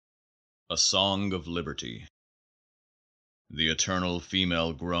A Song of Liberty. The eternal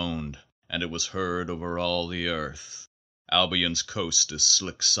female groaned, and it was heard over all the earth. Albion's coast is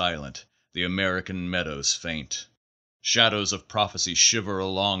slick silent, the American meadows faint. Shadows of prophecy shiver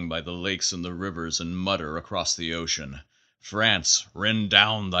along by the lakes and the rivers and mutter across the ocean. France, rend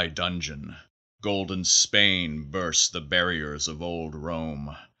down thy dungeon. Golden Spain, burst the barriers of old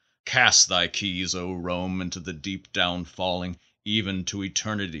Rome. Cast thy keys, O Rome, into the deep down falling, even to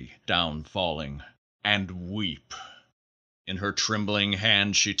eternity down falling, and weep. In her trembling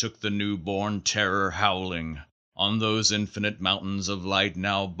hand she took the new-born terror howling. On those infinite mountains of light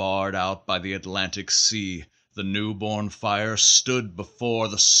now barred out by the Atlantic Sea, the new-born fire stood before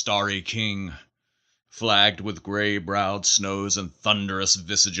the starry king. Flagged with gray-browed snows and thunderous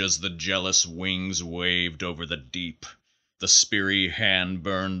visages, the jealous wings waved over the deep. The speary hand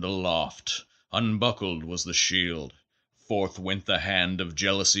burned aloft. Unbuckled was the shield. Forth went the hand of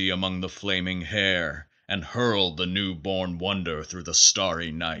jealousy among the flaming hair, and hurled the new-born wonder through the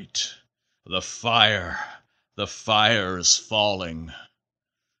starry night. The fire is falling.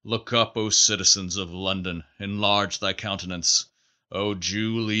 Look up, O citizens of London, enlarge thy countenance. O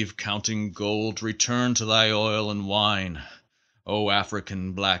Jew, leave counting gold, return to thy oil and wine. O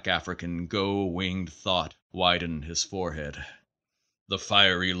African, black African, go, winged thought, widen his forehead. The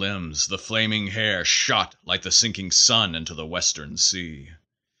fiery limbs, the flaming hair, shot like the sinking sun into the western sea.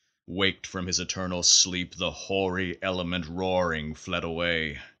 Waked from his eternal sleep, the hoary element roaring fled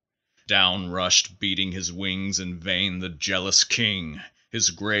away. Down rushed, beating his wings in vain, the jealous king. His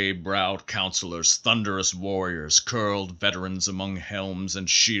gray-browed counselors, thunderous warriors, curled veterans among helms and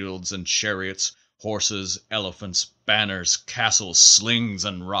shields and chariots, horses, elephants, banners, castles, slings,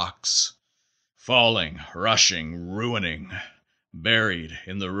 and rocks. Falling, rushing, ruining, buried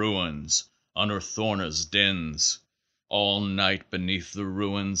in the ruins, under Thorna's dens. All night beneath the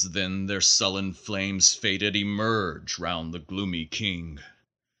ruins then their sullen flames faded emerge round the gloomy king.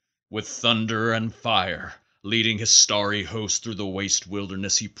 With thunder and fire, leading his starry host through the waste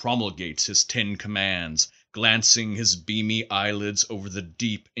wilderness, he promulgates his 10 commands, glancing his beamy eyelids over the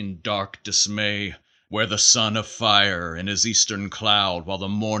deep in dark dismay, where the sun of fire in his eastern cloud, while the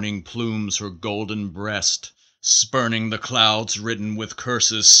morning plumes her golden breast, spurning the clouds ridden with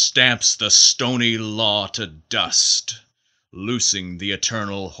curses, stamps the stony law to dust, loosing the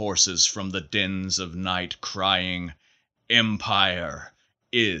eternal horses from the dens of night, crying, Empire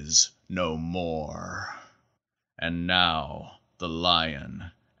is no more. And now the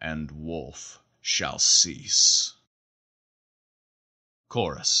lion and wolf shall cease.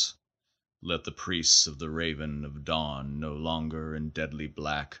 Chorus. Let the priests of the raven of dawn no longer in deadly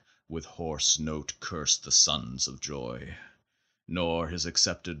black with hoarse note curse the sons of joy, nor his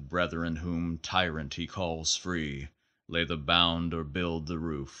accepted brethren whom tyrant he calls free, lay the bound or build the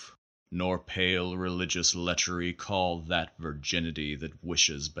roof, nor pale religious lechery call that virginity that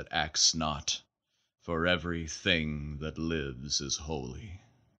wishes but acts not, for every thing that lives is holy.